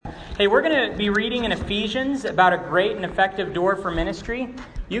Hey, we're going to be reading in Ephesians about a great and effective door for ministry.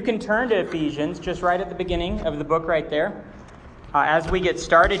 You can turn to Ephesians just right at the beginning of the book right there as we get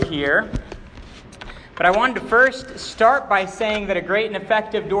started here. But I wanted to first start by saying that a great and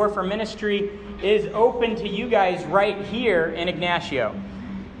effective door for ministry is open to you guys right here in Ignacio.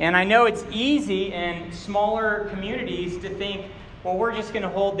 And I know it's easy in smaller communities to think, well, we're just going to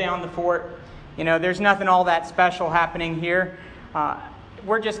hold down the fort. You know, there's nothing all that special happening here.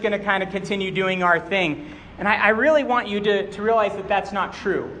 We're just going to kind of continue doing our thing. And I really want you to realize that that's not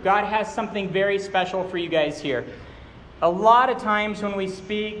true. God has something very special for you guys here. A lot of times when we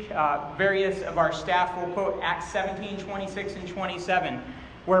speak, various of our staff will quote Acts 17, 26, and 27,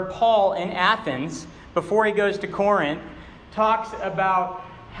 where Paul in Athens, before he goes to Corinth, talks about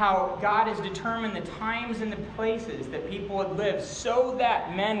how God has determined the times and the places that people would live so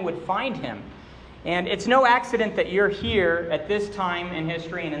that men would find him. And it's no accident that you're here at this time in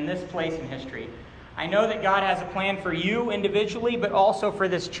history and in this place in history. I know that God has a plan for you individually, but also for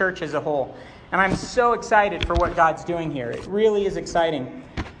this church as a whole. And I'm so excited for what God's doing here. It really is exciting.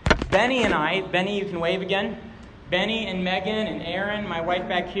 Benny, you can wave again. Benny and Megan and Aaron, my wife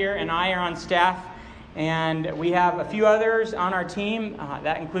back here, and I are on staff. And we have a few others on our team.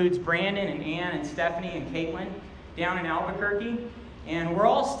 That includes Brandon and Ann and Stephanie and Caitlin down in Albuquerque. And we're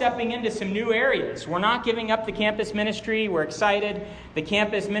all stepping into some new areas. We're not giving up the campus ministry. We're excited. The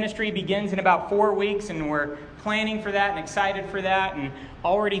campus ministry begins in about 4 weeks, and we're planning for that and excited for that, and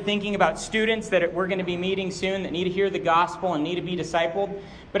already thinking about students that we're going to be meeting soon that need to hear the gospel and need to be discipled.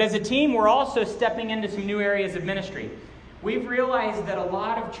 But as a team, we're also stepping into some new areas of ministry. We've realized that a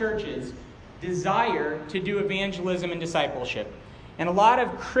lot of churches desire to do evangelism and discipleship. And a lot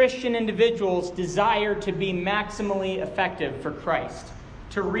of Christian individuals desire to be maximally effective for Christ,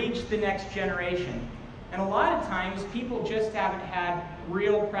 to reach the next generation. And a lot of times, people just haven't had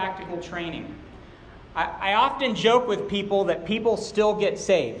real practical training. I often joke with people that people still get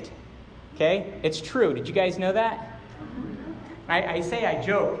saved. Okay? It's true. Did you guys know that? I say I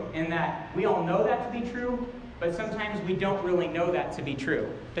joke in that we all know that to be true, but sometimes we don't really know that to be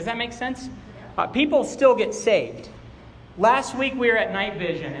true. Does that make sense? People still get saved. Last week we were at Night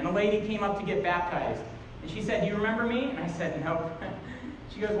Vision, and a lady came up to get baptized. And she said, "Do you remember me?" And I said, "No."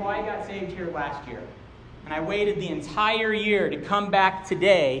 She goes, "Well, I got saved here last year. And I waited the entire year to come back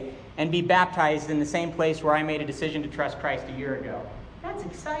today and be baptized in the same place where I made a decision to trust Christ a year ago." That's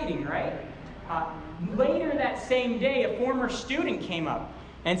exciting, right? Later that same day, a former student came up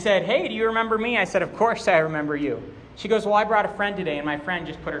and said, "Hey, do you remember me?" I said, "Of course I remember you." She goes, "Well, I brought a friend today, and my friend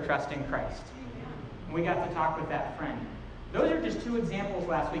just put her trust in Christ." And we got to talk with that friend. Those are just two examples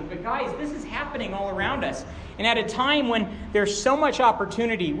last week. But guys, this is happening all around us. And at a time when there's so much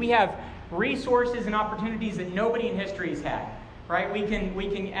opportunity, we have resources and opportunities that nobody in history has had. Right? We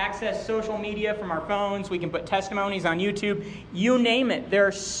can access social media from our phones. We can put testimonies on YouTube. You name it. There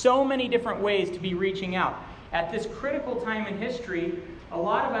are so many different ways to be reaching out. At this critical time in history, a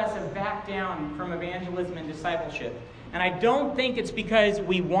lot of us have backed down from evangelism and discipleship. And I don't think it's because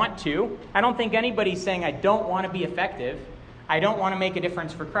we want to. I don't think anybody's saying, I don't want to be effective. I don't want to make a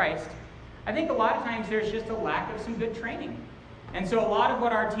difference for Christ. I think a lot of times there's just a lack of some good training. And so a lot of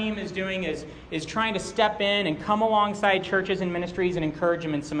what our team is doing is trying to step in and come alongside churches and ministries and encourage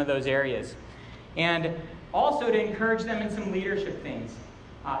them in some of those areas. And also to encourage them in some leadership things.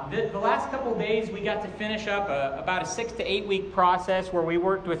 The last couple of days, we got to finish up about a 6 to 8 week process where we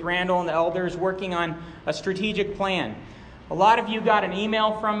worked with Randall and the elders working on a strategic plan. A lot of you got an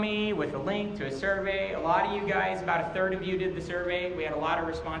email from me with a link to a survey. A lot of you guys, about a third of you did the survey. We had a lot of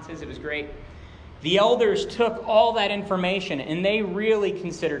responses. It was great. The elders took all that information and they really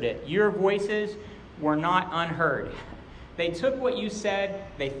considered it. Your voices were not unheard. They took what you said,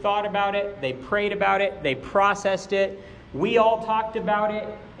 they thought about it, they prayed about it, they processed it. We all talked about it,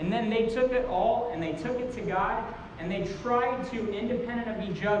 and then they took it all and they took it to God, and they tried to, independent of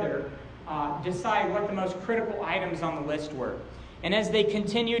each other, decide what the most critical items on the list were. And as they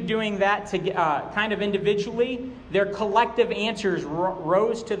continued doing that to kind of individually, their collective answers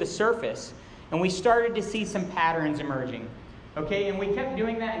rose to the surface, and we started to see some patterns emerging. Okay, and we kept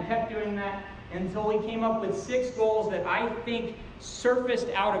doing that until we came up with 6 goals that I think surfaced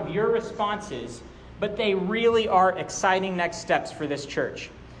out of your responses, but they really are exciting next steps for this church.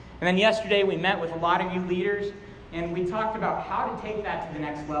 And then yesterday we met with a lot of you leaders, and we talked about how to take that to the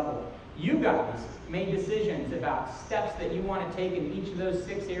next level. You guys made decisions about steps that you want to take in each of those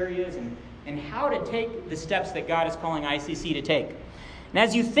 6 areas and how to take the steps that God is calling ICC to take. And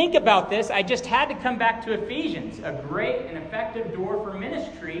as you think about this, I just had to come back to Ephesians. A great and effective door for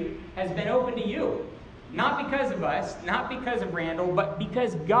ministry has been opened to you. Not because of us, not because of Randall, but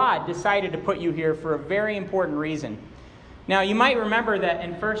because God decided to put you here for a very important reason. Now, you might remember that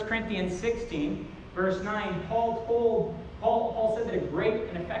in 1 Corinthians 16, verse 9, Paul said that a great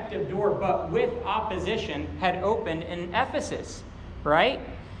and effective door, but with opposition, had opened in Ephesus, right?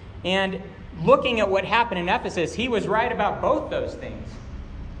 And looking at what happened in Ephesus, he was right about both those things.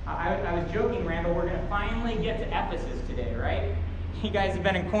 I was joking, Randall, we're going to finally get to Ephesus today, right? You guys have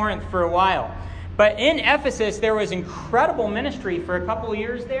been in Corinth for a while. But in Ephesus, there was incredible ministry for a couple of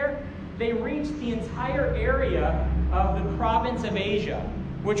years there. They reached the entire area of the province of Asia,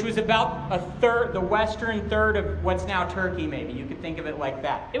 which was about a third, the western third of what's now Turkey, maybe. You could think of it like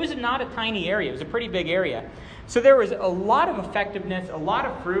that. It was not a tiny area. It was a pretty big area. So there was a lot of effectiveness, a lot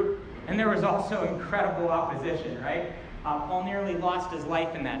of fruit, and there was also incredible opposition, right? Paul nearly lost his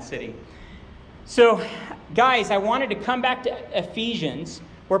life in that city. So, guys, I wanted to come back to Ephesians,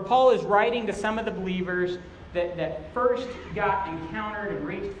 where Paul is writing to some of the believers that first got encountered and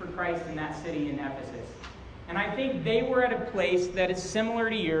reached for Christ in that city in Ephesus. And I think they were at a place that is similar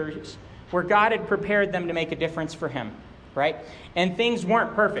to yours, where God had prepared them to make a difference for him, right? And things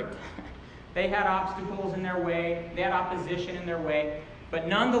weren't perfect. They had obstacles in their way. They had opposition in their way. But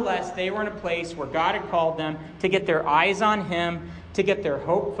nonetheless, they were in a place where God had called them to get their eyes on him, to get their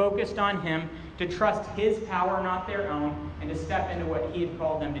hope focused on him, to trust his power, not their own, and to step into what he had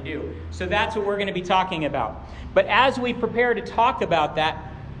called them to do. So that's what we're going to be talking about. But as we prepare to talk about that,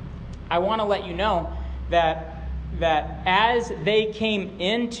 I want to let you know that as they came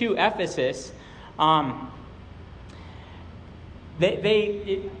into Ephesus, I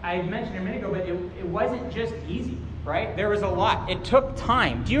mentioned a minute ago, but it wasn't just easy, right? There was a lot. It took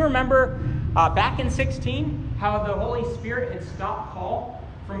time. Do you remember back in 16 how the Holy Spirit had stopped Paul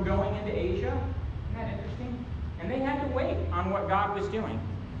from going into Asia? Isn't that interesting? And they had to wait on what God was doing.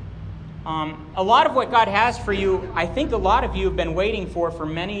 A lot of what God has for you, I think a lot of you have been waiting for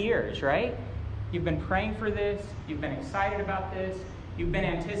many years, right? You've been praying for this. You've been excited about this. You've been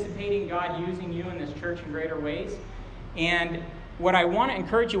anticipating God using you in this church in greater ways. And what I want to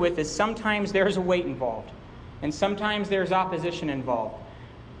encourage you with is sometimes there's a wait involved. And sometimes there's opposition involved.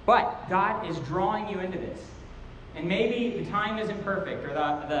 But God is drawing you into this. And maybe the time isn't perfect or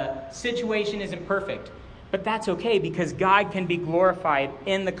the situation isn't perfect. But that's okay because God can be glorified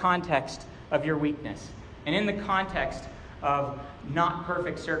in the context of your weakness and in the context of not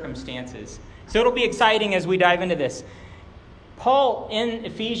perfect circumstances. So it'll be exciting as we dive into this. Paul in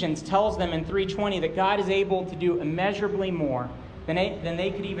Ephesians tells them in 3:20 that God is able to do immeasurably more than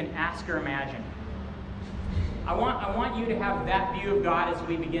they could even ask or imagine. I want you to have that view of God as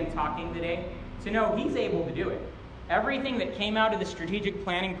we begin talking today, to know he's able to do it. Everything that came out of the strategic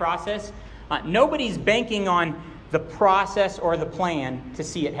planning process, nobody's banking on the process or the plan to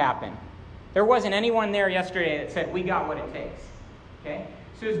see it happen. There wasn't anyone there yesterday that said, we got what it takes. Okay?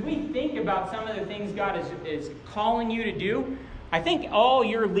 So as we think about some of the things God is calling you to do, I think all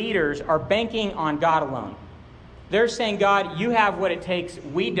your leaders are banking on God alone. They're saying, God, you have what it takes,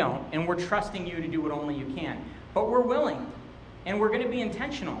 we don't, and we're trusting you to do what only you can. But we're willing, and we're going to be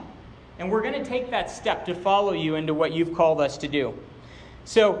intentional, and we're going to take that step to follow you into what you've called us to do.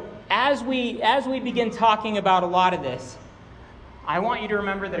 So as we begin talking about a lot of this, I want you to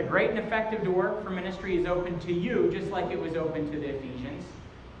remember that a great and effective door for ministry is open to you, just like it was open to the Ephesians.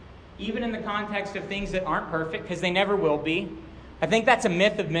 Even in the context of things that aren't perfect, because they never will be. I think that's a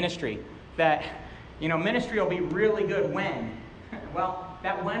myth of ministry, that ministry will be really good when. Well,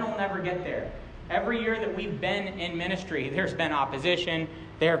 that when will never get there. Every year that we've been in ministry, there's been opposition,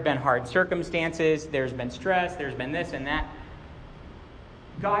 there have been hard circumstances, there's been stress, there's been this and that.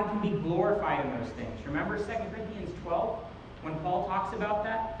 God can be glorified in those things. Remember 2 Corinthians 12, when Paul talks about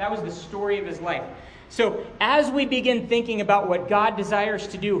that? That was the story of his life. So as we begin thinking about what God desires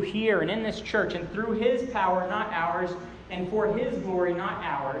to do here and in this church and through his power, not ours, and for his glory, not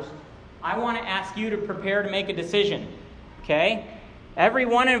ours, I want to ask you to prepare to make a decision, okay? Every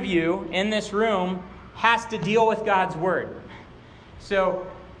one of you in this room has to deal with God's word. So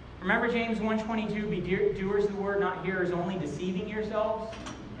remember James 1:22, be doers of the word, not hearers only, deceiving yourselves.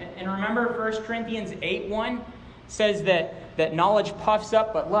 And remember 1 Corinthians 8:1 says that knowledge puffs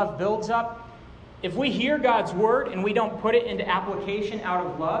up, but love builds up. If we hear God's word and we don't put it into application out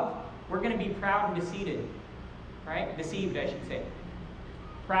of love, we're going to be proud and deceived. Right? Deceived, I should say.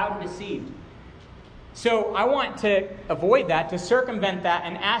 Proud and deceived. So I want to avoid that, to circumvent that,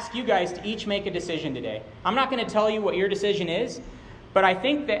 and ask you guys to each make a decision today. I'm not going to tell you what your decision is, but I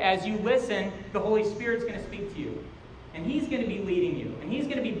think that as you listen, the Holy Spirit's going to speak to you. And he's going to be leading you. And he's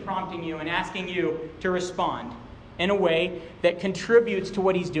going to be prompting you and asking you to respond in a way that contributes to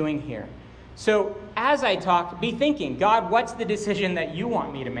what he's doing here. So as I talk, be thinking, God, what's the decision that you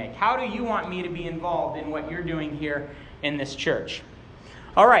want me to make? How do you want me to be involved in what you're doing here in this church?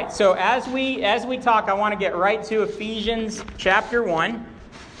 All right, so as we talk, I want to get right to Ephesians chapter 1.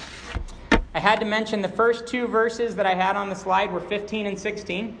 I had to mention the first two verses that I had on the slide were 15 and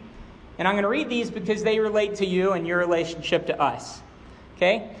 16. And I'm going to read these because they relate to you and your relationship to us.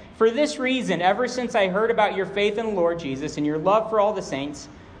 Okay? For this reason, ever since I heard about your faith in the Lord Jesus and your love for all the saints,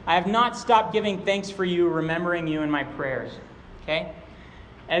 I have not stopped giving thanks for you, remembering you in my prayers. Okay?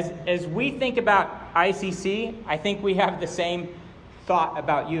 As we think about ICC, I think we have the same thought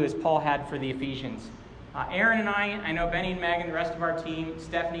about you as Paul had for the Ephesians. Aaron and I know Benny and Megan, the rest of our team,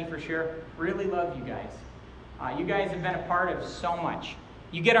 Stephanie for sure, really love you guys. You guys have been a part of so much.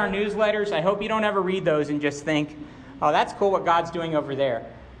 You get our newsletters. I hope you don't ever read those and just think, oh, that's cool what God's doing over there.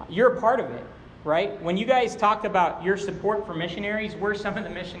 You're a part of it, right? When you guys talked about your support for missionaries, we're some of the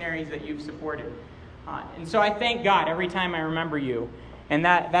missionaries that you've supported. And so I thank God every time I remember you. And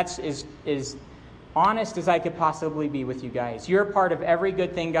that's as honest as I could possibly be with you guys. You're a part of every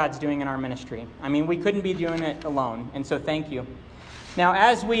good thing God's doing in our ministry. I mean, we couldn't be doing it alone. And so thank you. Now,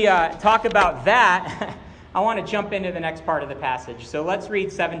 as we talk about that, I want to jump into the next part of the passage. So let's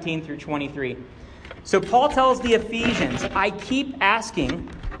read 17 through 23. So Paul tells the Ephesians, I keep asking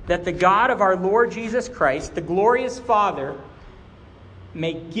that the God of our Lord Jesus Christ, the glorious Father,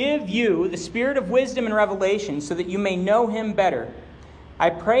 may give you the spirit of wisdom and revelation so that you may know him better. I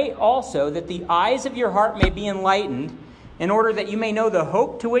pray also that the eyes of your heart may be enlightened, in order that you may know the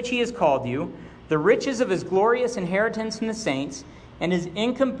hope to which he has called you, the riches of his glorious inheritance in the saints, and his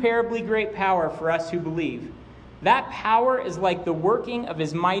incomparably great power for us who believe. That power is like the working of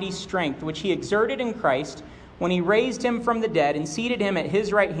his mighty strength, which he exerted in Christ when he raised him from the dead and seated him at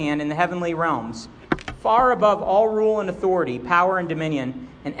his right hand in the heavenly realms, far above all rule and authority, power and dominion,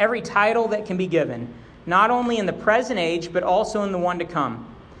 and every title that can be given, not only in the present age, but also in the one to come.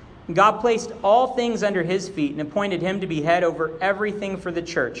 God placed all things under his feet and appointed him to be head over everything for the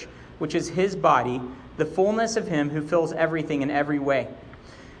church, which is his body, the fullness of him who fills everything in every way.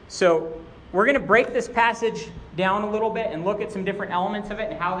 So we're going to break this passage down a little bit and look at some different elements of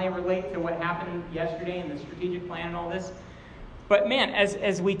it and how they relate to what happened yesterday and the strategic plan and all this. But man,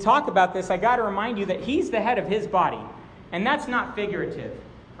 as we talk about this, I got to remind you that he's the head of his body. And that's not figurative,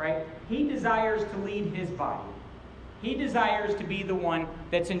 right? He desires to lead his body. He desires to be the one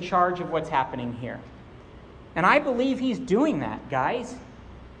that's in charge of what's happening here. And I believe he's doing that, guys.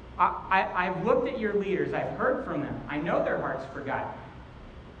 I've looked at your leaders. I've heard from them. I know their hearts for God.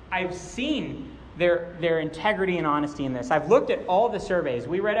 I've seen their integrity and honesty in this. I've looked at all the surveys.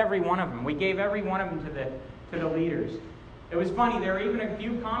 We read every one of them. We gave every one of them to the leaders. It was funny. There were even a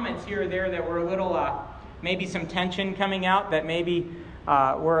few comments here or there that were a little, maybe some tension coming out that maybe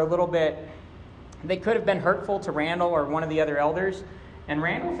were a little bit, they could have been hurtful to Randall or one of the other elders. And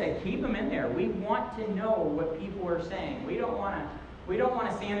Randall said, keep them in there. We want to know what people are saying. We don't want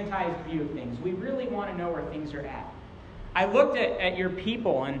a sanitized view of things. We really want to know where things are at. I looked at your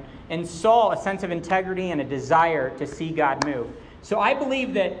people and saw a sense of integrity and a desire to see God move. So I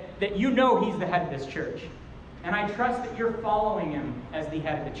believe that you know he's the head of this church. And I trust that you're following him as the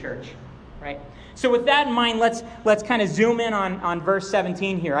head of the church. Right? So with that in mind, let's kind of zoom in on verse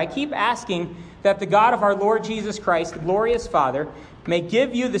 17 here. I keep asking that the God of our Lord Jesus Christ, the glorious Father, may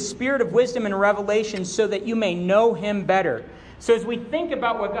give you the spirit of wisdom and revelation so that you may know him better. So as we think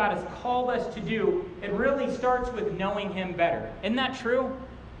about what God has called us to do, it really starts with knowing him better. Isn't that true?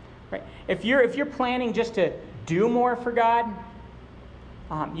 Right? If you're planning just to do more for God,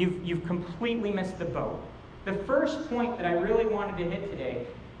 you've completely missed the boat. The first point that I really wanted to hit today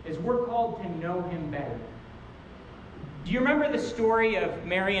is we're called to know him better. Do you remember the story of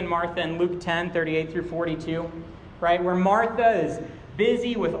Mary and Martha in Luke 10, 38 through 42? Right? Where Martha is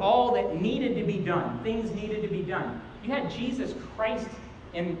busy with all that needed to be done. Things needed to be done. You had Jesus Christ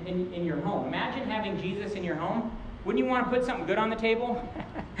in your home. Imagine having Jesus in your home. Wouldn't you want to put something good on the table?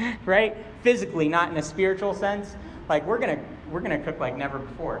 Right? Physically, not in a spiritual sense. Like we're gonna cook like never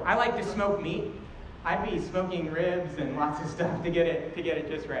before. I like to smoke meat. I'd be smoking ribs and lots of stuff to get it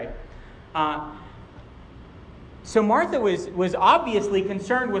just right. So Martha was obviously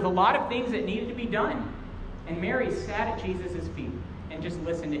concerned with a lot of things that needed to be done. And Mary sat at Jesus' feet and just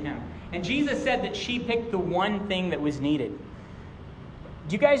listened to him. And Jesus said that she picked the one thing that was needed.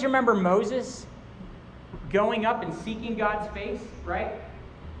 Do you guys remember Moses going up and seeking God's face, right?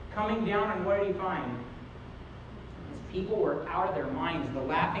 Coming down, and what did he find? His people were out of their minds, the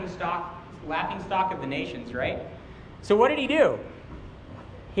laughing stock of the nations, right? So what did he do?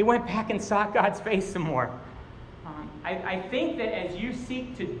 He went back and sought God's face some more. I think that as you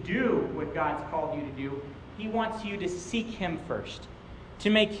seek to do what God's called you to do, he wants you to seek him first, to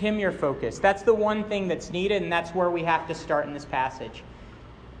make him your focus. That's the one thing that's needed, and that's where we have to start in this passage.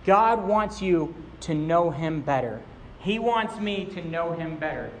 God wants you to know him better. He wants me to know him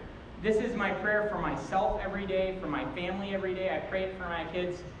better. This is my prayer for myself every day, for my family every day. I pray it for my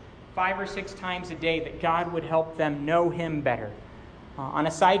kids 5 or 6 times a day, that God would help them know him better. On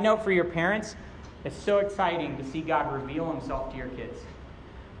a side note for your parents, it's so exciting to see God reveal himself to your kids,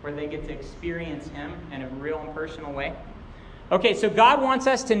 where they get to experience him in a real and personal way. Okay, so God wants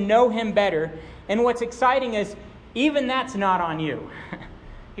us to know him better, and what's exciting is even that's not on you.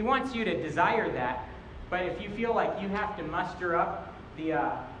 He wants you to desire that, but if you feel like you have to muster up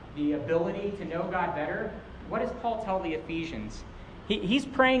the ability to know God better, what does Paul tell the Ephesians? He's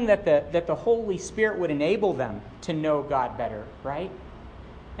praying that the Holy Spirit would enable them to know God better, right?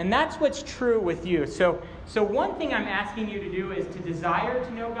 And that's what's true with you. So one thing I'm asking you to do is to desire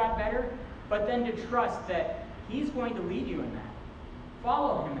to know God better, but then to trust that he's going to lead you in that.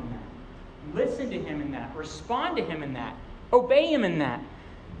 Follow him in that. Listen to him in that. Respond to him in that. Obey him in that.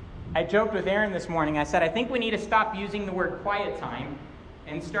 I joked with Aaron this morning. I said, I think we need to stop using the word quiet time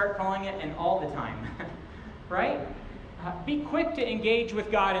and start calling it an all the time. Right? Be quick to engage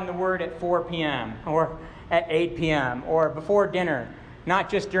with God in the Word at 4 p.m. or at 8 p.m. or before dinner, not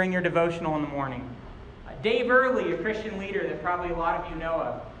just during your devotional in the morning. Dave Earley, a Christian leader that probably a lot of you know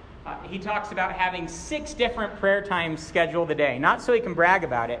of, he talks about having 6 different prayer times scheduled a day. Not so he can brag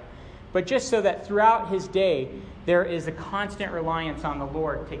about it, but just so that throughout his day, there is a constant reliance on the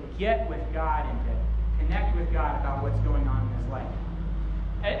Lord to get with God and to connect with God about what's going on in his life.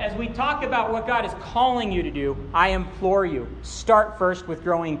 As we talk about what God is calling you to do, I implore you, start first with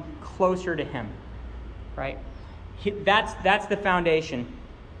growing closer to him. Right? That's the foundation.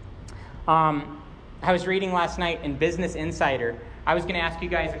 I was reading last night in Business Insider. I was going to ask you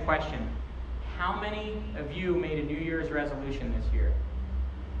guys a question. How many of you made a New Year's resolution this year?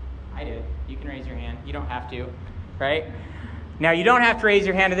 I did. You can raise your hand. You don't have to. Right? Now, you don't have to raise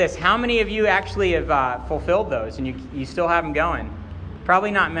your hand to this. How many of you actually have fulfilled those and you still have them going?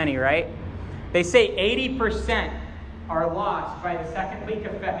 Probably not many, right? They say 80% are lost by the second week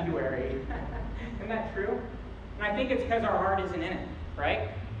of February. Isn't that true? And I think it's because our heart isn't in it, right?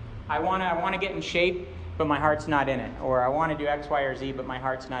 I want to get in shape, but my heart's not in it. Or I want to do X, Y, or Z, but my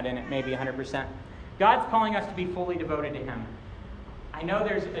heart's not in it, maybe 100%. God's calling us to be fully devoted to him. I know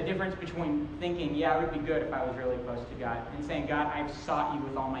there's a difference between thinking, yeah, it would be good if I was really close to God, and saying, God, I've sought you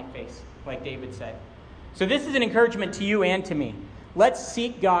with all my face, like David said. So this is an encouragement to you and to me. Let's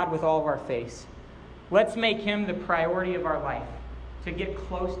seek God with all of our face. Let's make him the priority of our life, to get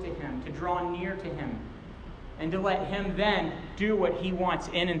close to him, to draw near to him, and to let him then do what he wants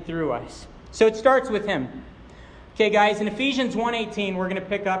in and through us. So it starts with him. Okay, guys, in Ephesians 1:18, we're going to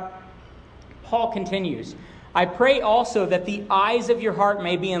pick up. Paul continues, I pray also that the eyes of your heart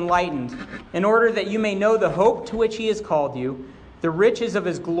may be enlightened, in order that you may know the hope to which he has called you, the riches of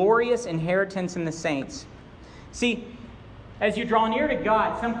his glorious inheritance in the saints. See, as you draw near to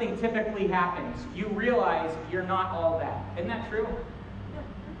God, something typically happens. You realize you're not all that. Isn't that true?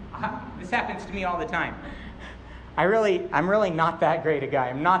 This happens to me all the time. I'm really not that great a guy.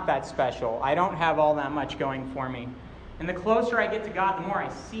 I'm not that special. I don't have all that much going for me. And the closer I get to God, the more I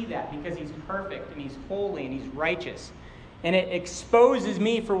see that, because he's perfect and he's holy and he's righteous. And it exposes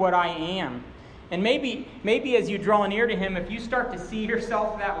me for what I am. And maybe as you draw near to him, if you start to see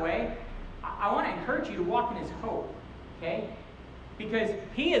yourself that way, I want to encourage you to walk in his hope. Okay? Because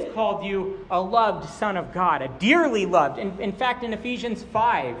he has called you a loved son of God, a dearly loved. In fact, in Ephesians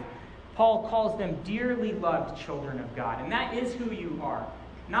 5, Paul calls them dearly loved children of God. And that is who you are.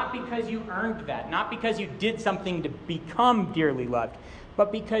 Not because you earned that, not because you did something to become dearly loved,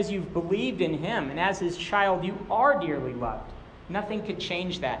 but because you've believed in him. And as his child, you are dearly loved. Nothing could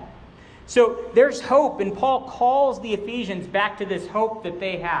change that. So there's hope, and Paul calls the Ephesians back to this hope that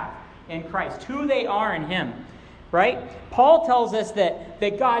they have in Christ, who they are in him. Right? Paul tells us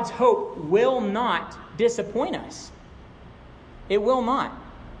that God's hope will not disappoint us. It will not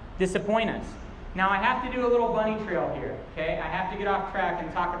disappoint us. Now, I have to do a little bunny trail here. Okay? I have to get off track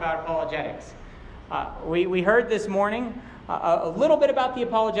and talk about apologetics. We heard this morning a little bit about the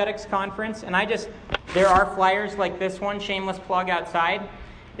apologetics conference, and there are flyers like this one, shameless plug outside.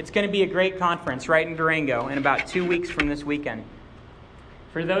 It's going to be a great conference right in Durango in about 2 weeks from this weekend.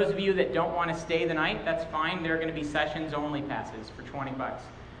 For those of you that don't want to stay the night, that's fine. There are going to be sessions-only passes for $20.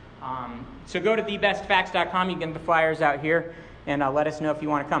 So go to thebestfacts.com. You can get the flyers out here, and let us know if you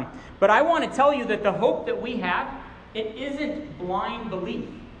want to come. But I want to tell you that the hope that we have, it isn't blind belief.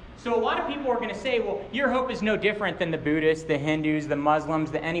 So a lot of people are going to say, well, your hope is no different than the Buddhists, the Hindus, the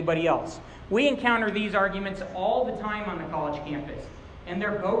Muslims, the anybody else. We encounter these arguments all the time on the college campus, and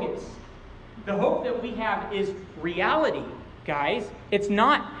they're bogus. The hope that we have is reality, guys. It's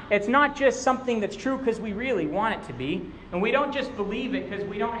not just something that's true because we really want it to be, and we don't just believe it because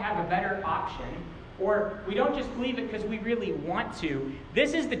we don't have a better option, or we don't just believe it because we really want to.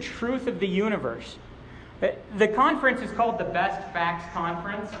 This is the truth of the universe. The conference is called the Best Facts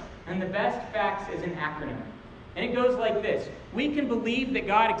Conference, and the Best Facts is an acronym. And it goes like this. We can believe that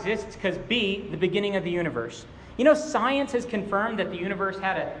God exists because B, the beginning of the universe. You know, science has confirmed that the universe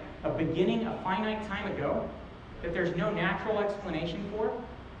had a beginning a finite time ago, that there's no natural explanation for it.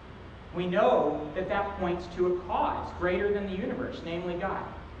 We know that that points to a cause greater than the universe, namely God.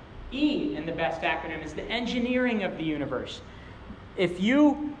 E in the Best acronym is the engineering of the universe. If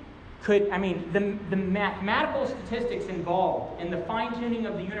you could, the mathematical statistics involved in the fine-tuning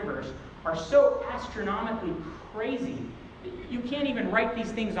of the universe are so astronomically crazy that you can't even write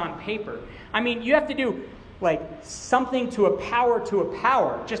these things on paper. You have to do something to a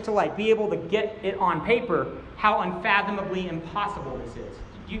power just to be able to get it on paper, how unfathomably impossible this is.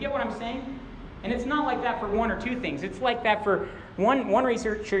 Do you get what I'm saying? And it's not like that for one or two things. It's like that for one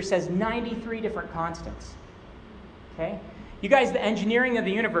researcher says 93 different constants. Okay? You guys, the engineering of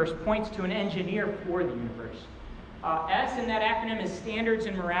the universe points to an engineer for the universe. S in that acronym is standards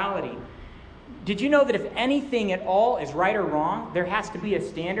and morality. Did you know that if anything at all is right or wrong, there has to be a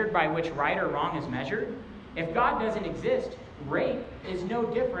standard by which right or wrong is measured? If God doesn't exist, rape is no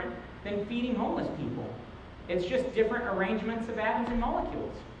different than feeding homeless people. It's just different arrangements of atoms and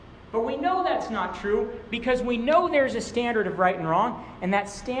molecules. But we know that's not true because we know there's a standard of right and wrong, and that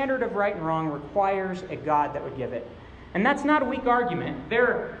standard of right and wrong requires a God that would give it. And that's not a weak argument. There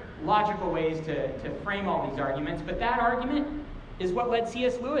are logical ways to frame all these arguments, but that argument is what led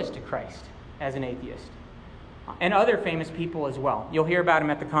C.S. Lewis to Christ as an atheist, and other famous people as well. You'll hear about him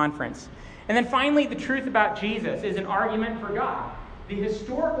at the conference. And then finally, the truth about Jesus is an argument for God. The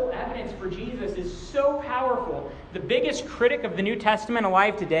historical evidence for Jesus is so powerful. The biggest critic of the New Testament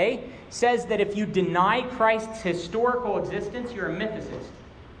alive today says that if you deny Christ's historical existence, you're a mythicist.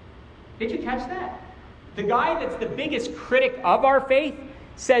 Did you catch that? The guy that's the biggest critic of our faith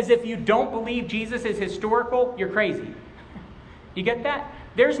says if you don't believe Jesus is historical, you're crazy. You get that?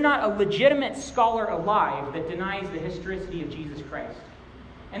 There's not a legitimate scholar alive that denies the historicity of Jesus Christ.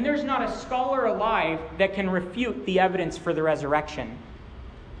 And there's not a scholar alive that can refute the evidence for the resurrection.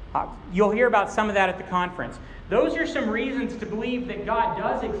 You'll hear about some of that at the conference. Those are some reasons to believe that God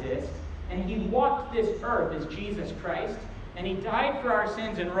does exist, and He walked this earth as Jesus Christ, and He died for our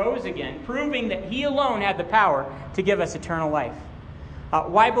sins and rose again, proving that He alone had the power to give us eternal life.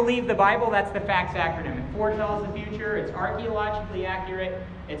 Why believe the Bible? That's the FACTS acronym. It foretells the future, it's archaeologically accurate,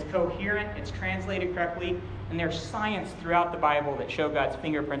 it's coherent, it's translated correctly, and there's science throughout the Bible that show God's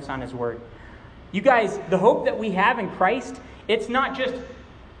fingerprints on His Word. You guys, the hope that we have in Christ, it's not just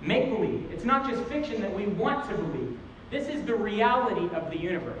make-believe. It's not just fiction that we want to believe. This is the reality of the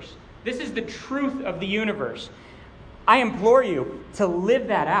universe. This is the truth of the universe. I implore you to live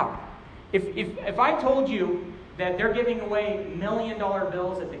that out. If I told you that they're giving away $1 million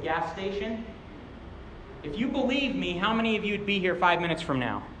bills at the gas station, if you believe me, how many of you would be here 5 minutes from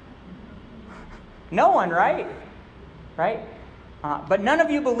now? No one, right? Right? But none of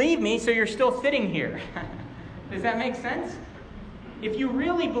you believe me, so you're still sitting here. Does that make sense? If you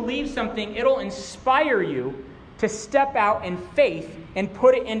really believe something, it'll inspire you to step out in faith and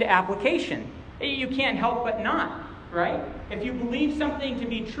put it into application. You can't help but not, right? If you believe something to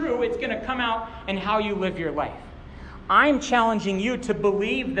be true, it's going to come out in how you live your life. I'm challenging you to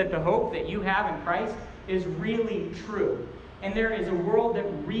believe that the hope that you have in Christ is really true. And there is a world that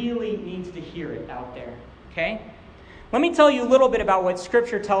really needs to hear it out there, okay? Let me tell you a little bit about what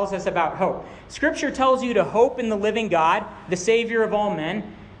Scripture tells us about hope. Scripture tells you to hope in the living God, the Savior of all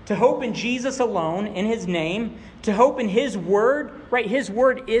men, to hope in Jesus alone, in His name, to hope in His Word, right? His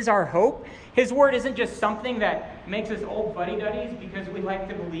Word is our hope. His Word isn't just something that makes us old fuddy-duddies because we like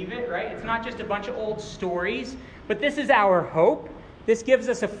to believe it, right? It's not just a bunch of old stories, but this is our hope. This gives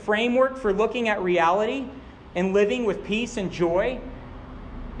us a framework for looking at reality and living with peace and joy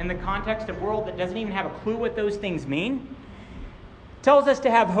in the context of a world that doesn't even have a clue what those things mean. It tells us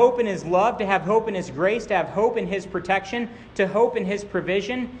to have hope in His love, to have hope in His grace, to have hope in His protection, to hope in His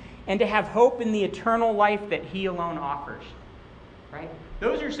provision, and to have hope in the eternal life that He alone offers. Right?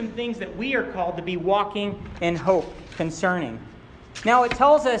 Those are some things that we are called to be walking in hope concerning. Now it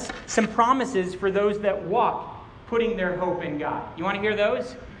tells us some promises for those that walk putting their hope in God. You want to hear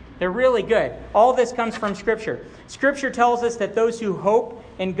those? They're really good. All this comes from Scripture. Scripture tells us that those who hope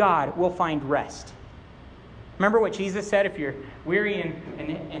in God will find rest. Remember what Jesus said, if you're weary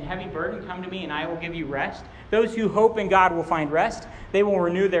and heavy burden, come to me and I will give you rest. Those who hope in God will find rest. They will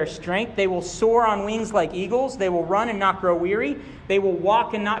renew their strength. They will soar on wings like eagles. They will run and not grow weary. They will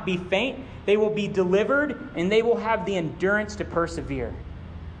walk and not be faint. They will be delivered, and they will have the endurance to persevere.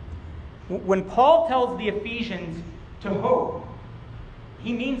 When Paul tells the Ephesians to hope,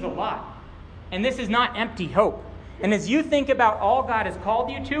 he means a lot. And this is not empty hope. And as you think about all God has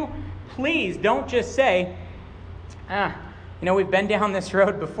called you to, please don't just say, we've been down this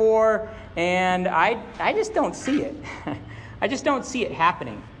road before, and I just don't see it. I just don't see it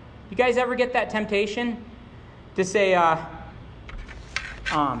happening. You guys ever get that temptation to say,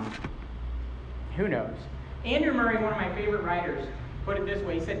 who knows? Andrew Murray, one of my favorite writers, put it this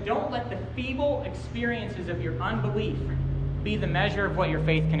way. He said, don't let the feeble experiences of your unbelief be the measure of what your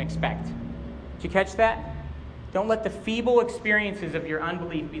faith can expect. Did you catch that? Don't let the feeble experiences of your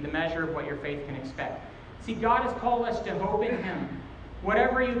unbelief be the measure of what your faith can expect. See, God has called us to hope in Him.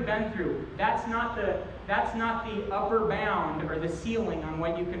 Whatever you've been through, that's not the upper bound or the ceiling on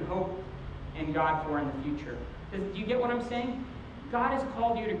what you can hope in God for in the future. Do you get what I'm saying? God has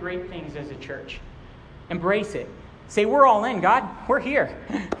called you to great things as a church. Embrace it. Say, we're all in, God. We're here.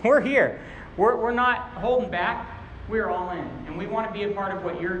 We're here. We're not holding back. We're all in. And we want to be a part of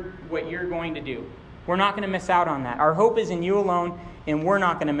what you're going to do. We're not going to miss out on that. Our hope is in you alone, and we're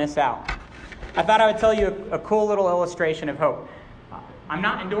not going to miss out. I thought I would tell you a cool little illustration of hope. I'm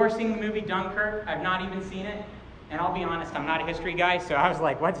not endorsing the movie Dunkirk. I've not even seen it. And I'll be honest, I'm not a history guy, so I was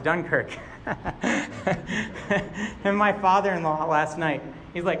like, what's Dunkirk? And my father-in-law last night,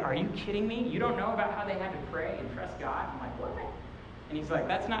 he's like, are you kidding me? You don't know about how they had to pray and trust God? I'm like, what? And he's like,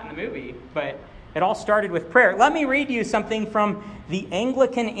 that's not in the movie, but it all started with prayer. Let me read you something from the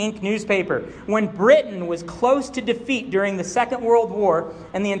Anglican Ink newspaper. When Britain was close to defeat during the Second World War,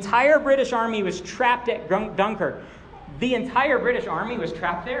 and the entire British Army was trapped at Dunkirk. The entire British Army was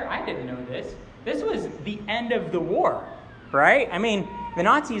trapped there? I didn't know this. This was the end of the war, right? I mean, the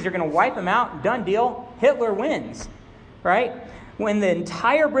Nazis are going to wipe them out. Done deal. Hitler wins, right? When the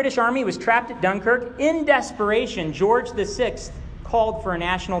entire British Army was trapped at Dunkirk, in desperation, George VI called for a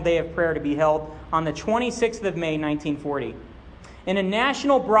national day of prayer to be held on the 26th of May, 1940. In a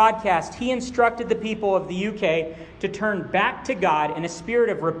national broadcast, he instructed the people of the UK to turn back to God in a spirit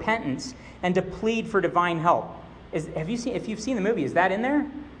of repentance and to plead for divine help. If you've seen the movie, is that in there?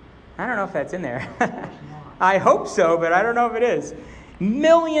 I don't know if that's in there. I hope so, but I don't know if it is.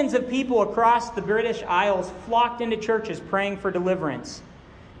 Millions of people across the British Isles flocked into churches praying for deliverance.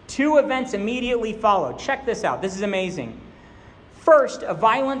 2 events immediately followed. Check this out. This is amazing. First, a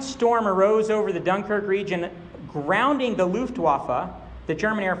violent storm arose over the Dunkirk region, grounding the Luftwaffe, the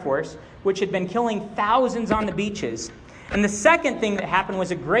German Air Force, which had been killing thousands on the beaches. And the second thing that happened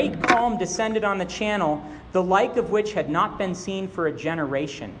was a great calm descended on the channel, the like of which had not been seen for a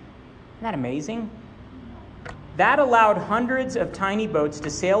generation. Isn't that amazing? That allowed hundreds of tiny boats to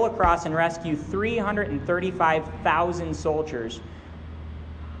sail across and rescue 335,000 soldiers.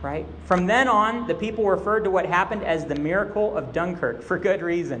 Right? From then on, the people referred to what happened as the miracle of Dunkirk for good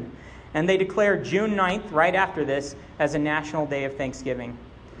reason. And they declared June 9th, right after this, as a national day of thanksgiving.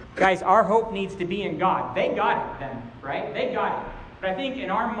 Guys, our hope needs to be in God. They got it then, right? They got it. But I think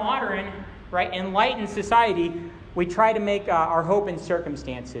in our modern, right, enlightened society, we try to make our hope in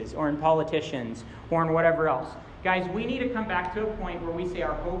circumstances or in politicians or in whatever else. Guys, we need to come back to a point where we say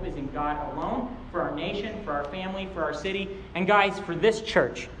our hope is in God alone, for our nation, for our family, for our city, and guys, for this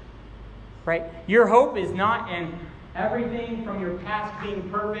church, right? Your hope is not in everything from your past being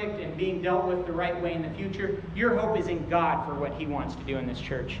perfect and being dealt with the right way in the future. Your hope is in God for what He wants to do in this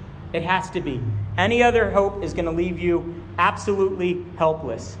church. It has to be. Any other hope is going to leave you absolutely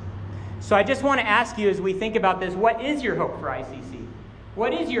helpless. So I just want to ask you as we think about this, what is your hope for ICC?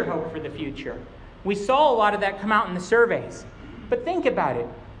 What is your hope for the future? We saw a lot of that come out in the surveys. But think about it.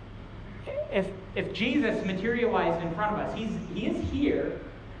 If Jesus materialized in front of us, He is here.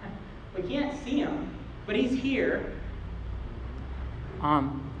 We can't see Him, but He's here.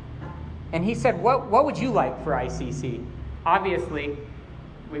 And He said, what would you like for ICC? Obviously,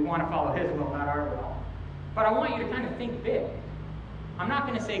 we want to follow His will, not our will. But I want you to kind of think big. I'm not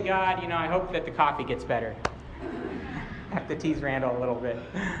going to say, God, I hope that the coffee gets better. I have to tease Randall a little bit.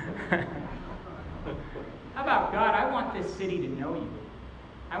 How about, God, I want this city to know You.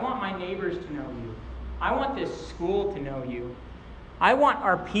 I want my neighbors to know You. I want this school to know You. I want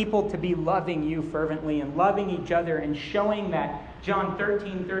our people to be loving You fervently and loving each other and showing that John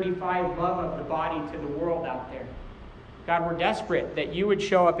 13:35 love of the body to the world out there. God, we're desperate that you would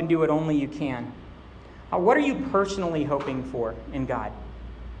show up and do what only you can. What are you personally hoping for in God?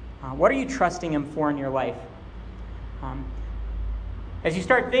 What are you trusting him for in your life? As you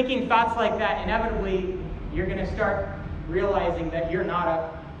start thinking thoughts like that, inevitably, you're going to start realizing that you're not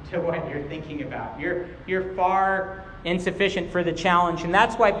up to what you're thinking about. You're far insufficient for the challenge, and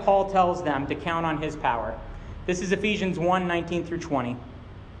that's why Paul tells them to count on his power. This is Ephesians 1:19 through 20.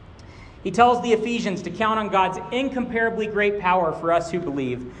 He tells the Ephesians to count on God's incomparably great power for us who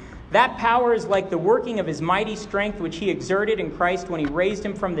believe. That power is like the working of his mighty strength, which he exerted in Christ when he raised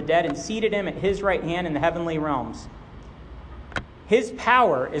him from the dead and seated him at his right hand in the heavenly realms. His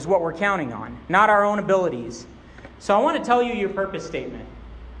power is what we're counting on, not our own abilities. So I want to tell you your purpose statement.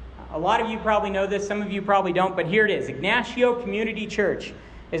 A lot of you probably know this, some of you probably don't, but here it is. Ignacio Community Church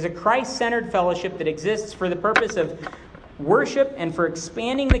is a Christ-centered fellowship that exists for the purpose of worship and for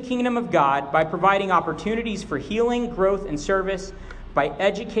expanding the kingdom of God by providing opportunities for healing, growth, and service, by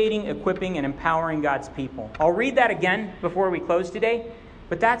educating, equipping, and empowering God's people. I'll read that again before we close today,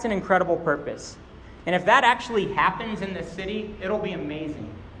 but that's an incredible purpose. And if that actually happens in this city, it'll be amazing.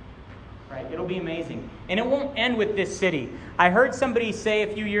 Right? It'll be amazing. And it won't end with this city. I heard somebody say a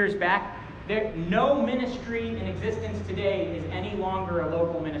few years back that no ministry in existence today is any longer a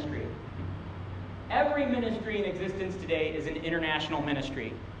local ministry. Every ministry in existence today is an international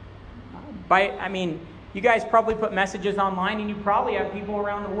ministry. You guys probably put messages online, and you probably have people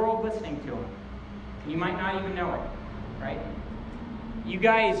around the world listening to them. You might not even know it, right? You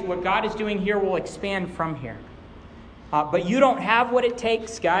guys, what God is doing here will expand from here. But you don't have what it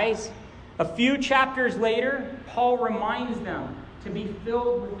takes, guys. A few chapters later, Paul reminds them to be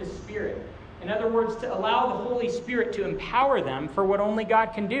filled with the Spirit. In other words, to allow the Holy Spirit to empower them for what only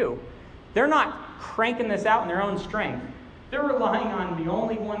God can do. They're not cranking this out in their own strength. They're relying on the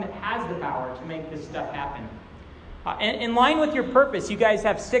only one that has the power to make this stuff happen. In line with your purpose, you guys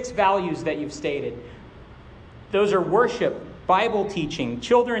have 6 values that you've stated. Those are worship, Bible teaching,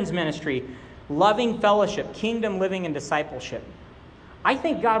 children's ministry, loving fellowship, kingdom living, and discipleship. I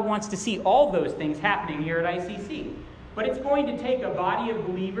think God wants to see all those things happening here at ICC. But it's going to take a body of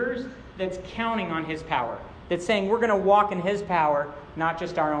believers that's counting on his power. That's saying we're going to walk in his power, not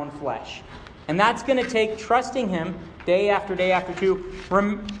just our own flesh. And that's going to take trusting him day after day after two.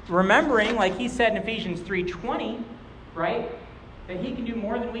 Remembering, like he said in Ephesians 3:20, right? That he can do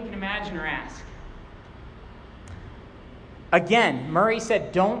more than we can imagine or ask. Again, Murray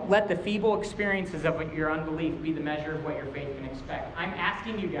said, don't let the feeble experiences of your unbelief be the measure of what your faith can expect. I'm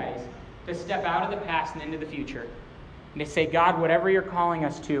asking you guys to step out of the past and into the future. And to say, God, whatever you're calling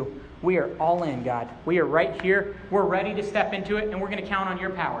us to, we are all in, God. We are right here. We're ready to step into it, and we're going to count on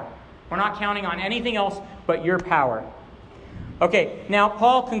your power. We're not counting on anything else but your power. Okay, now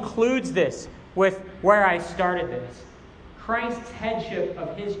Paul concludes this with where I started this. Christ's headship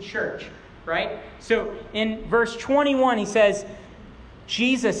of his church, right? So in verse 21, he says,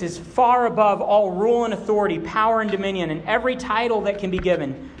 Jesus is far above all rule and authority, power and dominion, and every title that can be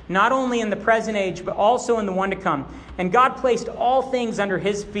given, not only in the present age, but also in the one to come. And God placed all things under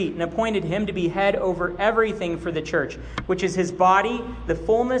his feet and appointed him to be head over everything for the church, which is his body, the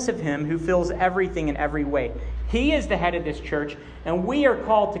fullness of him who fills everything in every way. He is the head of this church, and we are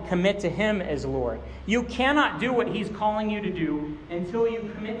called to commit to him as Lord. You cannot do what he's calling you to do until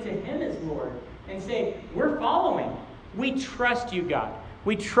you commit to him as Lord and say, we're following. We trust you, God.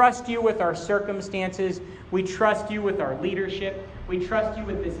 We trust you with our circumstances. We trust you with our leadership. We trust you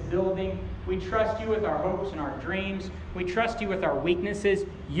with this building. We trust you with our hopes and our dreams. We trust you with our weaknesses.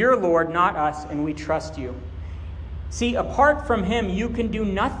 You're Lord, not us, and we trust you. See, apart from him, you can do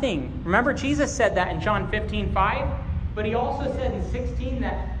nothing. Remember, Jesus said that in John 15:5, but he also said in 16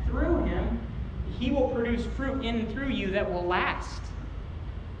 that through him, he will produce fruit in and through you that will last.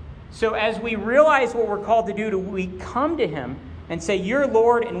 So as we realize what we're called to do, we come to him and say, you're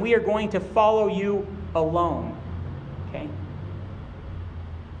Lord, and we are going to follow you alone. Okay?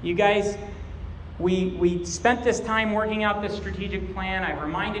 You guys, we spent this time working out this strategic plan. I've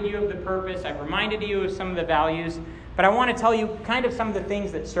reminded you of the purpose. I've reminded you of some of the values. But I want to tell you kind of some of the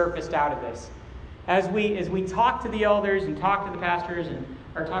things that surfaced out of this. As we talked to the elders and talked to the pastors,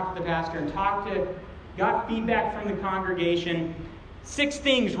 talked to the pastor and got feedback from the congregation, 6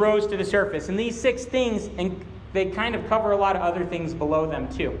 things rose to the surface. And these 6 things, and they kind of cover a lot of other things below them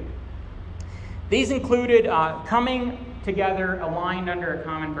too. These included coming together aligned under a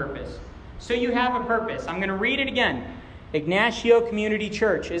common purpose. So you have a purpose. I'm going to read it again. Ignacio Community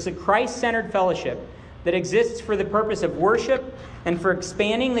Church is a Christ-centered fellowship that exists for the purpose of worship and for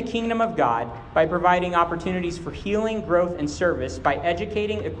expanding the kingdom of God by providing opportunities for healing, growth, and service by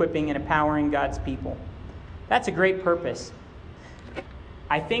educating, equipping, and empowering God's people. That's a great purpose.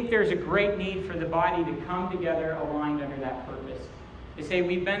 I think there's a great need for the body to come together aligned under that purpose. They say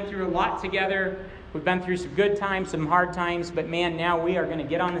we've been through a lot together. We've been through some good times, some hard times, but man, now we are going to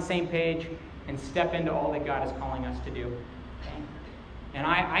get on the same page and step into all that God is calling us to do. Okay? And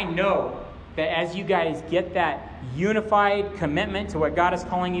I know that as you guys get that unified commitment to what God is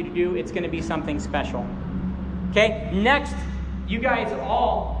calling you to do, it's going to be something special. Okay? Next, you guys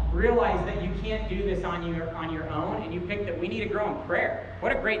all realize that you can't do this on your own, and you pick that we need to grow in prayer.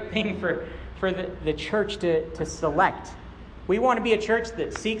 What a great thing for the church to select. We want to be a church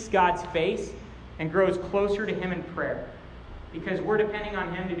that seeks God's face and grows closer to Him in prayer, because we're depending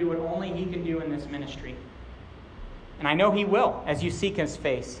on Him to do what only He can do in this ministry. And I know He will as you seek His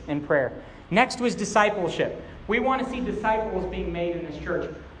face in prayer. Next was discipleship. We want to see disciples being made in this church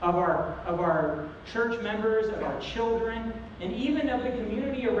of our church members, of our children, and even of the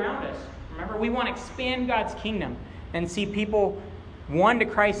community around us. Remember, we want to expand God's kingdom and see people won to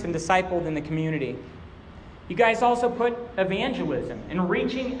Christ and discipled in the community. You guys also put evangelism and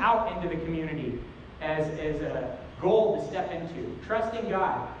reaching out into the community as a goal to step into, trusting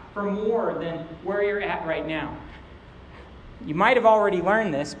God for more than where you're at right now. You might have already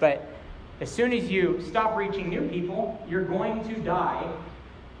learned this, but as soon as you stop reaching new people, you're going to die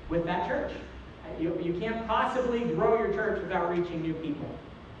with that church. You can't possibly grow your church without reaching new people.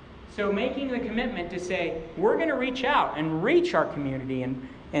 So making the commitment to say, we're going to reach out and reach our community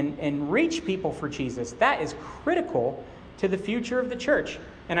and reach people for Jesus, that is critical to the future of the church.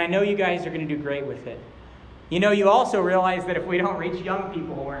 And I know you guys are going to do great with it. You know, you also realize that if we don't reach young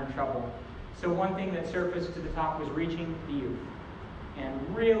people, we're in trouble. So one thing that surfaced to the top was reaching the youth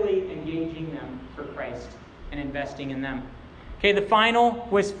and really engaging them for Christ and investing in them. Okay, the final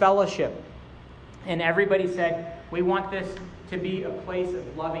was fellowship. And everybody said, we want this to be a place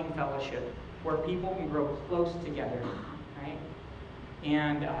of loving fellowship where people can grow close together, right?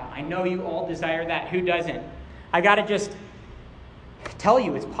 And I know you all desire that. Who doesn't? I got to just tell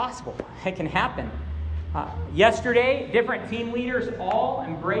you it's possible. It can happen. Yesterday, different team leaders all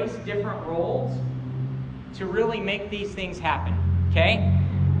embraced different roles to really make these things happen, okay?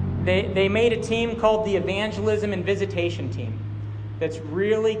 They made a team called the Evangelism and Visitation Team that's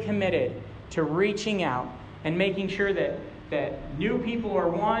really committed to reaching out and making sure that new people are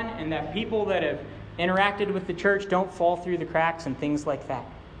won and that people that have interacted with the church don't fall through the cracks and things like that,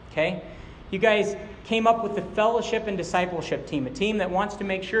 okay? You guys came up with the Fellowship and Discipleship Team, a team that wants to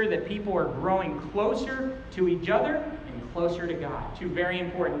make sure that people are growing closer to each other and closer to God. Two very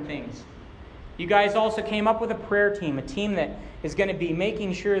important things. You guys also came up with a prayer team, a team that is going to be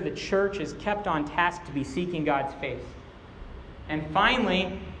making sure the church is kept on task to be seeking God's face. And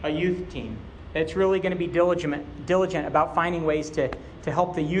finally, a youth team that's really going to be diligent about finding ways to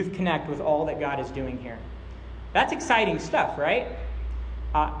help the youth connect with all that God is doing here. That's exciting stuff, right?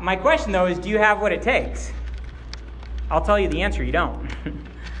 My question, though, is do you have what it takes? I'll tell you the answer, you don't.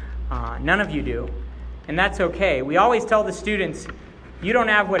 None of you do. And that's okay. We always tell the students, you don't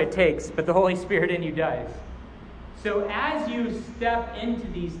have what it takes, but the Holy Spirit in you does. So as you step into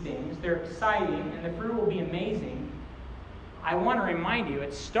these things, they're exciting, and the fruit will be amazing. I want to remind you,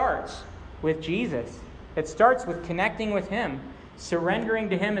 it starts with Jesus. It starts with connecting with Him, surrendering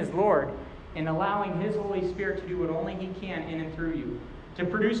to Him as Lord, and allowing His Holy Spirit to do what only He can in and through you. To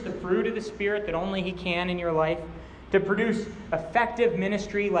produce the fruit of the Spirit that only He can in your life. To produce effective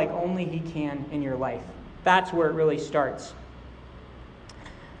ministry like only He can in your life. That's where it really starts.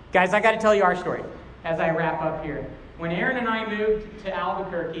 Guys, I got to tell you our story as I wrap up here. When Aaron and I moved to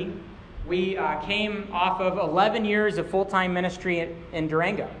Albuquerque, we came off of 11 years of full-time ministry in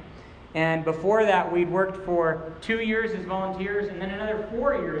Durango. And before that, we'd worked for 2 years as volunteers and then another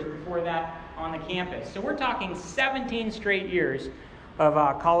 4 years before that on the campus. So we're talking 17 straight years of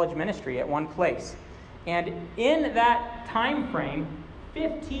college ministry at one place. And in that time frame,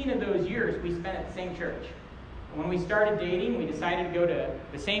 15 of those years we spent at the same church. When we started dating, we decided to go to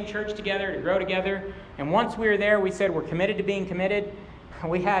the same church together, to grow together. And once we were there, we said we're committed to being committed.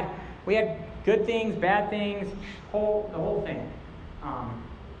 We had good things, bad things, the whole thing.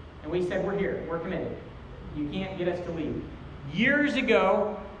 And we said, we're here, we're committed. You can't get us to leave. Years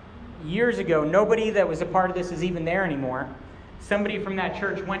ago, nobody that was a part of this is even there anymore. Somebody from that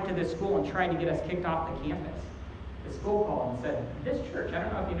church went to this school and tried to get us kicked off the campus. The school called and said, this church, I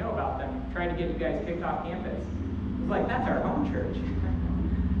don't know if you know about them, tried to get you guys kicked off campus. It was like, that's our home church.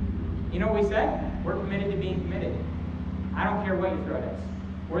 You know what we said? We're committed to being committed. I don't care what you throw at us.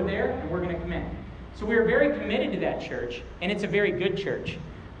 We're there and we're going to commit. So we were very committed to that church, and it's a very good church.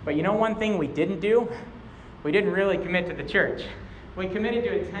 But you know one thing we didn't do? We didn't really commit to the church. We committed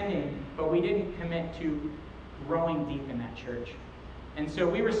to attending, but we didn't commit to growing deep in that church. And so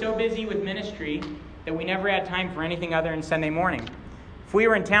we were so busy with ministry that we never had time for anything other than Sunday morning. If we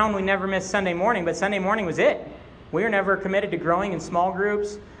were in town, we never missed Sunday morning, but Sunday morning was it. We were never committed to growing in small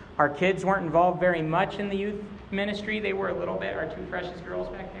groups. Our kids weren't involved very much in the youth ministry. They were a little bit, our two precious girls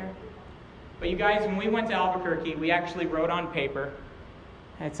back there. But you guys, when we went to Albuquerque, we actually wrote on paper.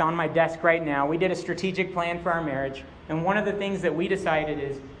 It's on my desk right now. We did a strategic plan for our marriage. And one of the things that we decided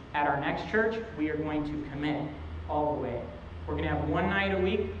is, at our next church, we are going to commit all the way. We're going to have one night a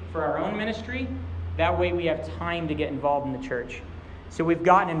week for our own ministry. That way we have time to get involved in the church. So we've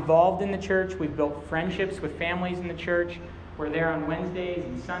gotten involved in the church. We've built friendships with families in the church. We're there on Wednesdays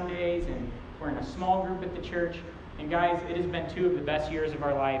and Sundays, and we're in a small group at the church. And guys, it has been 2 of the best years of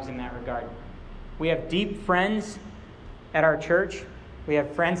our lives in that regard. We have deep friends at our church. We have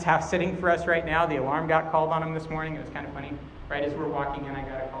friends house sitting for us right now. The alarm got called on them this morning. It was kind of funny. Right as we're walking in, I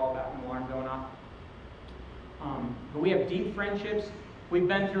got a call about an alarm going off. But we have deep friendships. We've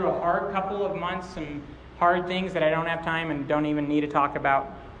been through a hard couple of months, some hard things that I don't have time and don't even need to talk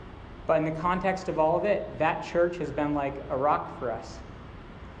about. But in the context of all of it, that church has been like a rock for us.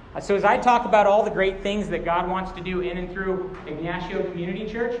 So as I talk about all the great things that God wants to do in and through Ignacio Community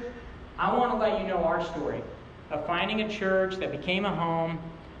Church, I want to let you know our story of finding a church that became a home,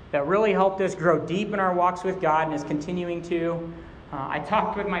 that really helped us grow deep in our walks with God and is continuing to. I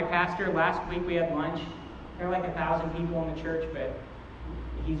talked with my pastor last week. We had lunch. There are like 1,000 people in the church, but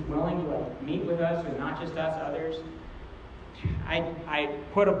he's willing to meet with us, and not just us, others. I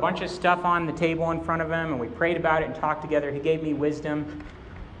put a bunch of stuff on the table in front of him, and we prayed about it and talked together. He gave me wisdom.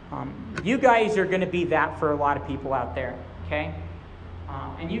 You guys are going to be that for a lot of people out there, okay?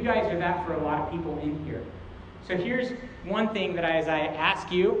 And you guys are that for a lot of people in here. So here's one thing that as I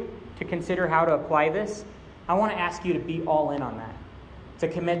ask you to consider how to apply this, I want to ask you to be all in on that, to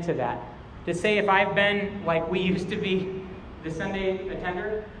commit to that. To say, if I've been like we used to be, the Sunday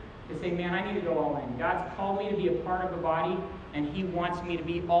attender, to say, man, I need to go all in. God's called me to be a part of a body, and He wants me to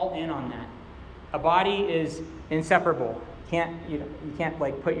be all in on that. A body is inseparable. You can't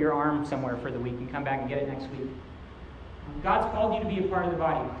like put your arm somewhere for the week and come back and get it next week. God's called you to be a part of the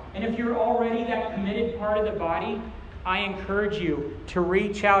body. And if you're already that committed part of the body, I encourage you to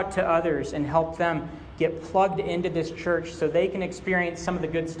reach out to others and help them get plugged into this church so they can experience some of the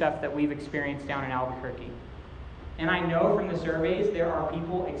good stuff that we've experienced down in Albuquerque. And I know from the surveys there are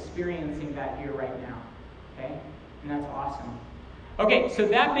people experiencing that here right now. Okay? And that's awesome. Okay, so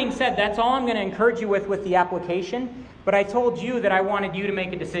that being said, that's all I'm going to encourage you with the application. But I told you that I wanted you to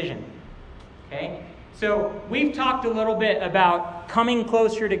make a decision. Okay? So we've talked a little bit about coming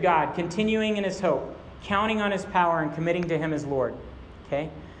closer to God, continuing in His hope, counting on His power, and committing to Him as Lord. Okay?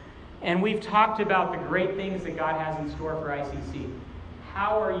 And we've talked about the great things that God has in store for ICC.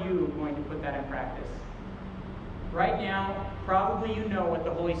 How are you going to put that in practice? Right now, probably you know what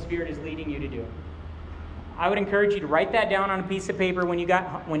the Holy Spirit is leading you to do. I would encourage you to write that down on a piece of paper when you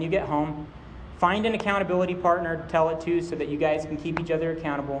get home. Find an accountability partner to tell it to so that you guys can keep each other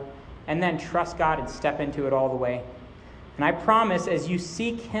accountable. And then trust God and step into it all the way. And I promise, as you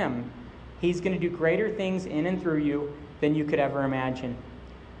seek Him, He's going to do greater things in and through you than you could ever imagine.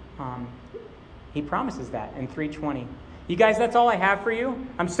 He promises that in 3:20. You guys, that's all I have for you.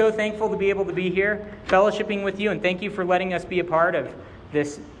 I'm so thankful to be able to be here, fellowshipping with you, and thank you for letting us be a part of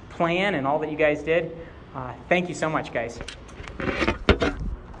this plan and all that you guys did. Thank you so much, guys.